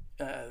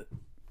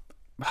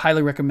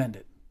 Highly recommend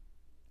it.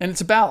 And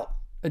it's about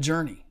a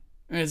journey.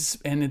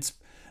 And it's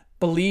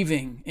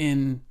believing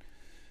in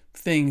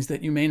things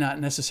that you may not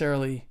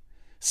necessarily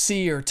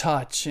see or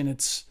touch, and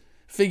it's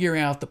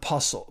figuring out the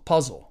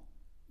puzzle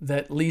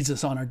that leads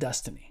us on our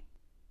destiny.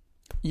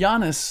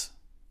 Giannis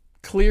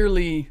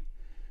clearly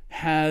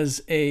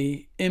has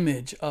a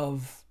image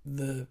of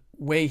the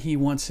way he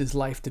wants his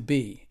life to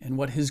be and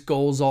what his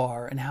goals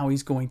are and how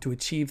he's going to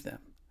achieve them.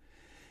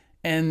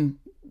 And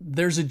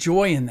there's a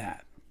joy in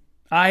that.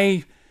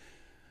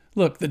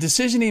 Look, the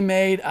decision he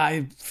made,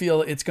 I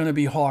feel it's going to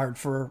be hard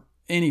for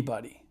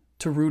anybody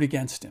to root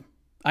against him.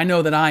 I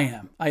know that I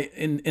am.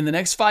 In the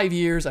next 5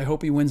 years, I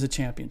hope he wins a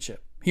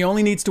championship. He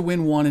only needs to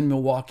win one in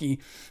Milwaukee,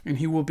 and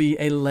he will be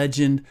a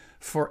legend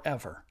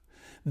forever.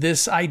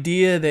 This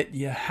idea that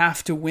you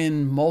have to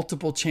win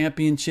multiple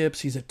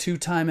championships, he's a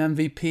 2-time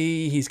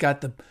MVP, he's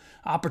got the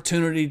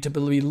opportunity to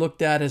be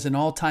looked at as an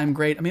all-time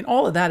great. I mean,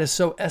 all of that is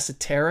so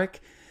esoteric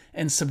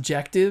and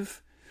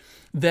subjective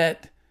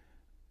that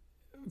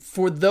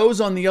for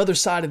those on the other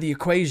side of the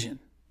equation,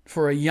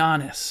 for a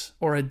Giannis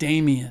or a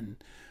Damian,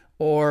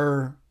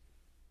 or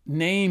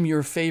name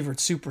your favorite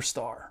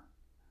superstar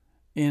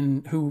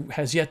who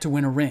has yet to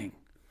win a ring,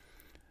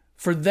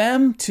 for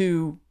them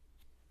to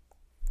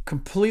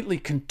completely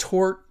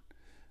contort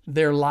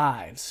their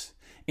lives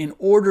in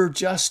order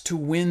just to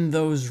win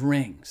those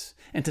rings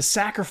and to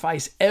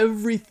sacrifice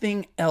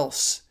everything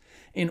else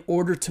in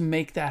order to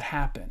make that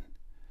happen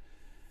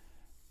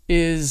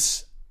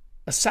is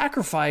a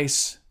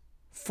sacrifice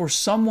for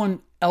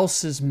someone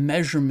else's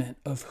measurement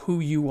of who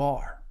you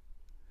are.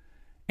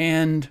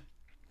 And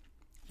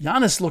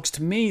Giannis looks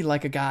to me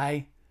like a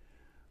guy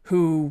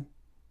who,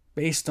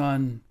 based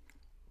on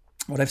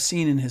what I've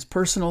seen in his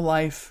personal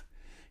life,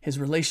 his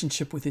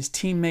relationship with his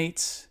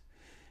teammates,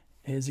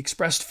 his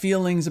expressed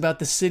feelings about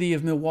the city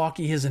of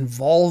Milwaukee, his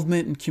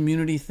involvement in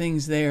community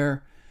things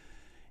there,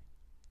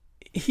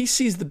 he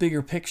sees the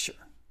bigger picture.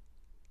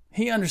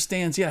 He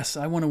understands, yes,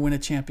 I want to win a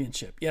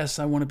championship. Yes,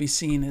 I want to be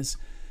seen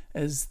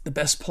as the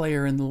best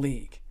player in the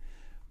league.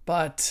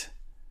 But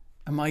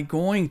am I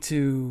going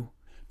to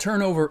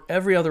turn over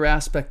every other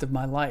aspect of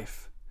my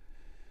life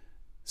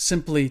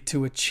simply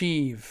to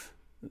achieve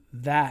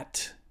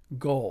that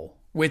goal,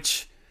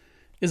 which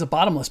is a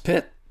bottomless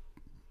pit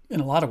in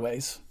a lot of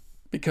ways?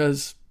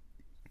 Because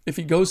if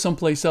he goes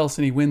someplace else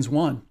and he wins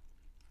one,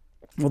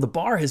 well, the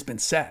bar has been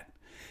set.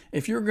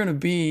 If you're going to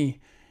be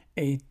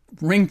a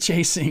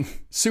ring-chasing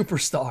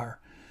superstar,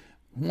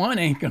 one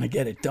ain't going to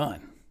get it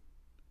done.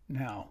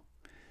 Now,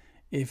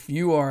 if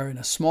you are in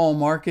a small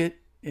market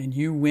and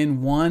you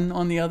win one,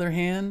 on the other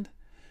hand,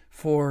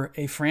 for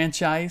a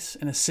franchise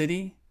in a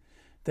city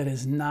that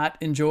has not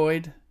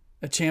enjoyed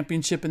a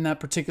championship in that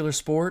particular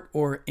sport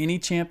or any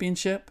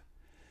championship,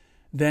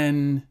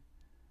 then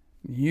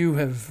you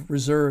have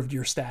reserved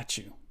your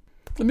statue.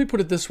 Let me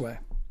put it this way.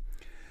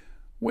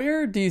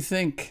 Where do you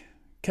think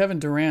Kevin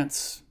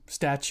Durant's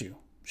statue,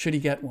 should he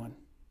get one,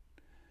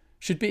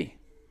 should be?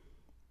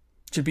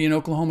 Should it be in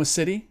Oklahoma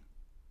City?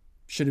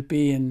 Should it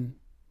be in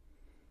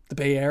the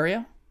Bay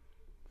Area?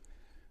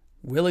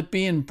 Will it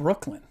be in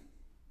Brooklyn?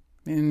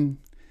 And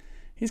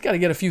he's got to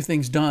get a few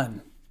things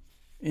done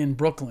in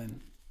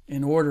Brooklyn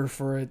in order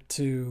for it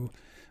to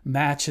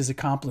match his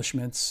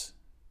accomplishments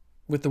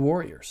with the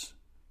Warriors.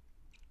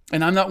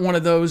 And I'm not one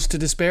of those to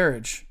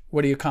disparage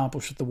what he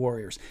accomplished with the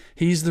Warriors.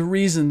 He's the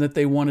reason that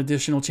they won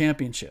additional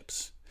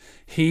championships.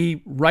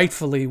 He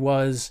rightfully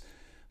was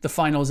the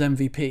Finals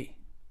MVP.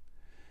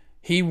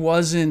 He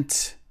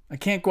wasn't, I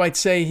can't quite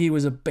say he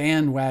was a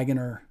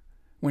bandwagoner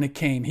when it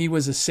came. He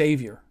was a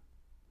savior.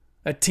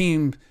 That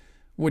team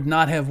would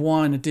not have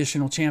won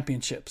additional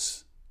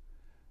championships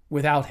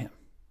without him.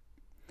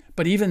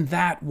 But even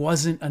that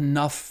wasn't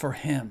enough for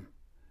him.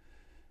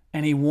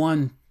 And he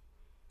won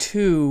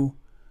 2,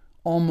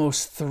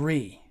 almost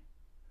 3.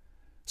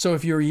 So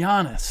if you're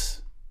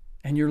Giannis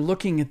and you're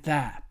looking at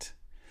that,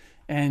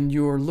 and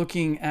you're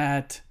looking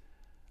at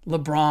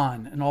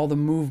LeBron and all the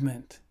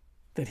movement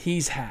that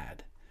he's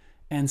had,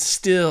 and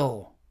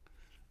still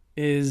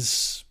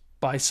is,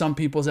 by some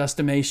people's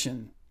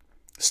estimation,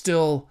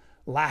 still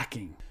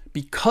lacking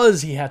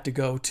because he had to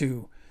go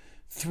to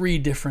 3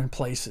 different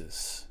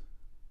places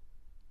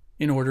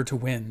in order to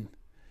win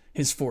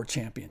his 4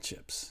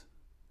 championships.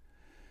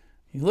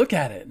 You look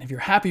at it, and if you're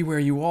happy where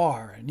you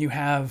are, and you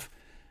have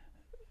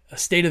a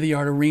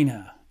state-of-the-art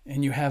arena,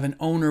 and you have an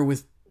owner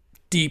with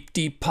deep,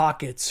 deep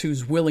pockets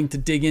who's willing to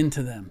dig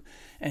into them,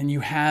 and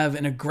you have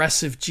an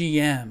aggressive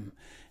GM,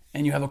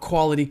 and you have a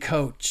quality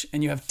coach,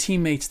 and you have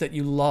teammates that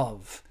you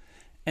love,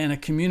 and a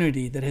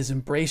community that has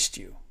embraced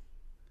you,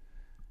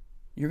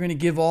 you're going to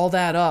give all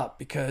that up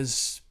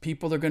because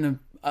people are going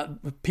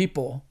to,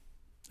 people,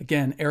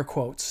 again, air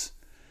quotes,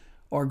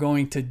 are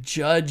going to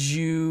judge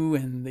you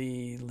and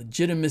the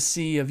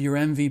legitimacy of your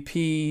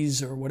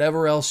MVPs or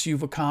whatever else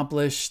you've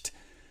accomplished.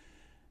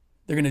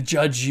 They're going to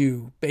judge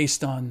you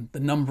based on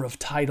the number of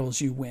titles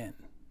you win,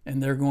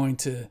 and they're going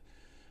to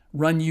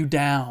run you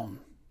down.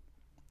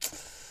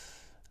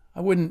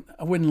 I wouldn't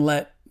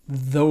let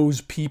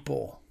those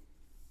people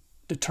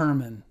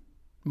determine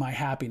my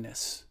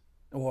happiness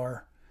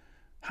or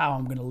how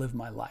I'm going to live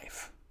my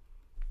life.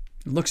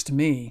 It looks to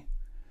me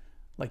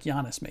like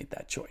Giannis made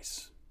that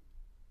choice.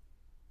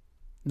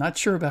 Not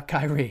sure about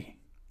Kyrie.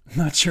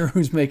 Not sure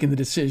who's making the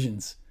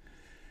decisions.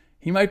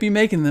 He might be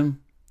making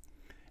them.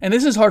 And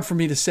this is hard for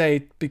me to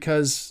say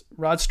because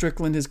Rod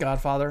Strickland, his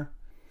godfather,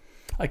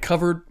 I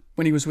covered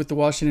when he was with the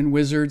Washington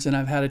Wizards, and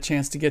I've had a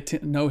chance to get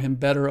to know him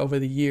better over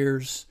the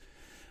years.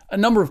 A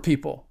number of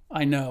people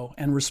I know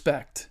and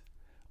respect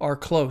are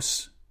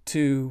close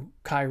to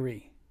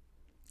Kyrie.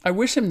 I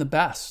wish him the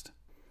best.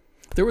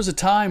 There was a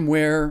time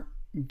where,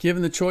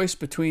 given the choice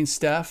between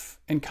Steph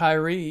and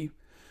Kyrie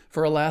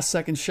for a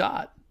last-second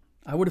shot,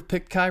 I would have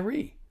picked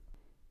Kyrie.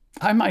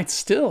 I might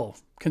still,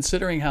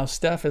 considering how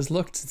Steph has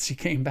looked since he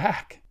came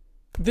back.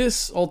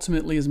 This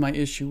ultimately is my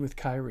issue with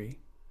Kyrie,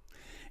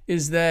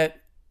 is that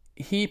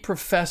he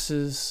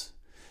professes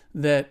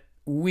that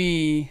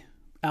we,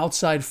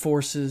 outside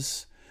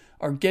forces,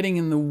 are getting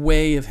in the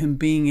way of him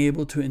being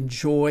able to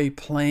enjoy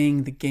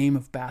playing the game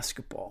of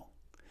basketball.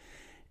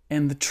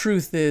 And the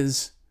truth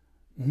is,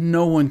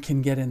 no one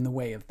can get in the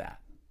way of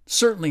that.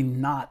 Certainly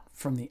not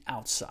from the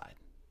outside.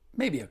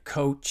 Maybe a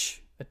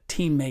coach, a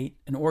teammate,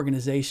 an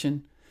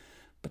organization,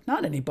 but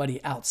not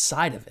anybody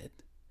outside of it.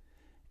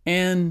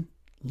 And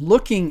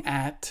looking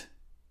at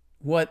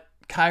what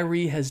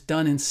Kyrie has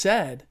done and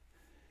said,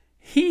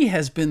 he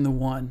has been the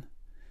one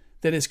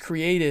that has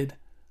created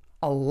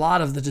a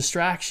lot of the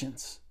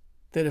distractions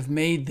that have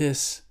made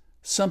this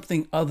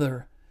something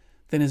other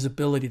than his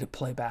ability to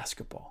play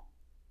basketball.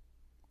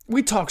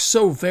 We talk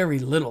so very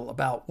little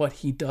about what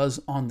he does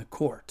on the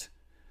court.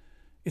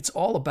 It's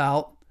all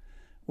about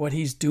what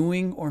he's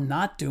doing or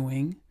not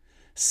doing,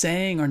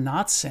 saying or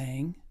not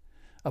saying,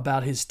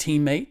 about his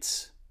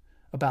teammates,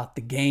 about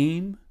the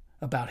game,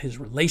 about his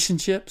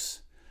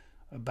relationships,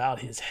 about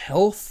his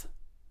health,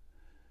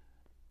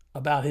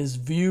 about his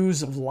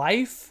views of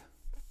life.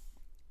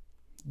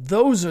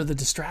 Those are the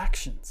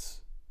distractions.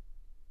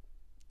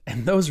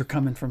 And those are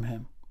coming from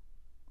him.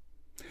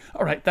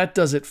 All right, that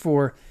does it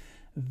for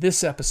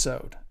this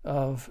episode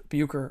of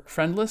Bucher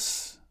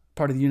Friendless,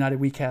 part of the United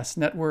WeCast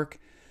Network.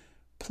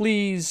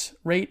 Please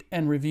rate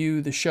and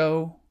review the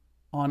show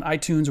on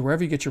iTunes or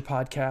wherever you get your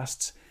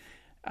podcasts.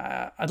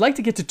 I'd like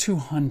to get to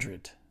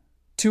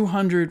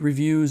 200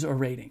 reviews or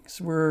ratings.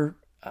 We're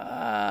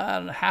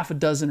half a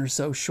dozen or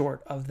so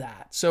short of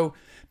that. So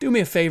do me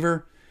a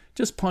favor,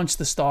 just punch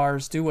the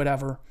stars, do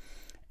whatever,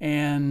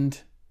 and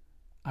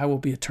I will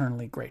be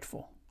eternally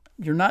grateful.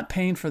 You're not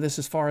paying for this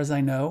as far as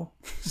I know,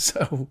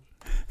 so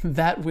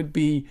that would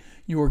be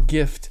your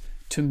gift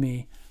to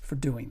me for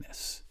doing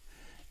this.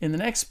 In the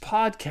next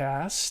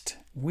podcast,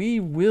 we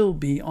will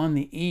be on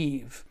the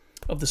eve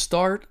of the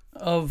start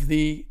of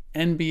the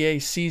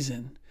NBA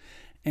season,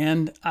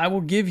 and I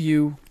will give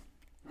you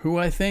who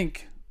I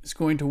think is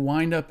going to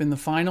wind up in the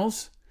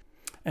finals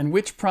and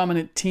which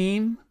prominent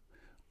team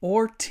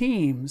or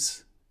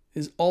teams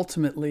is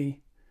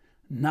ultimately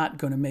not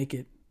going to make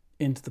it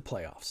into the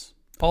playoffs.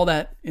 All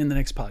that in the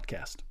next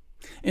podcast.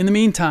 In the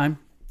meantime,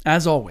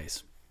 as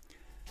always,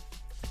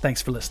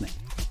 thanks for listening.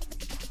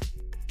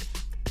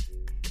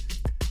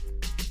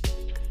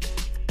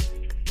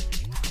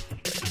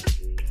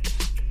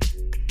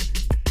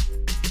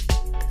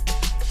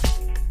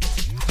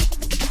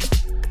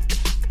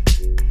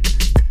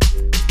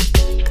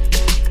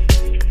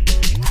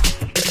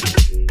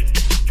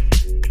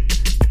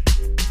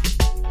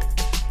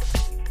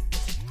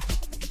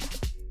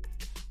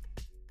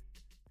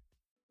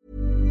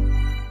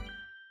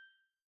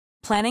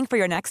 Planning for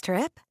your next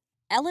trip?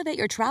 Elevate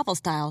your travel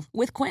style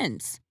with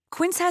Quince.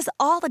 Quince has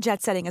all the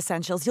jet-setting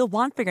essentials you'll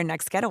want for your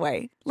next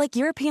getaway, like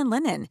European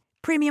linen,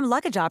 premium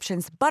luggage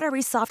options,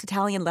 buttery soft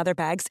Italian leather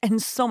bags,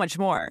 and so much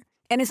more.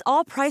 And is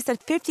all priced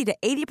at 50 to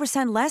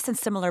 80% less than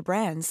similar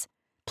brands.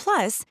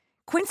 Plus,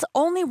 Quince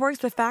only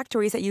works with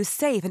factories that use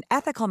safe and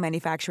ethical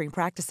manufacturing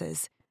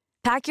practices.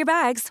 Pack your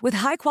bags with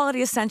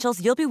high-quality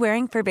essentials you'll be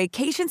wearing for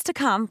vacations to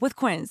come with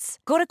Quince.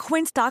 Go to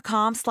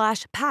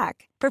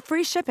quince.com/pack for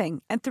free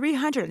shipping and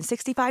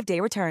 365-day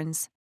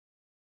returns.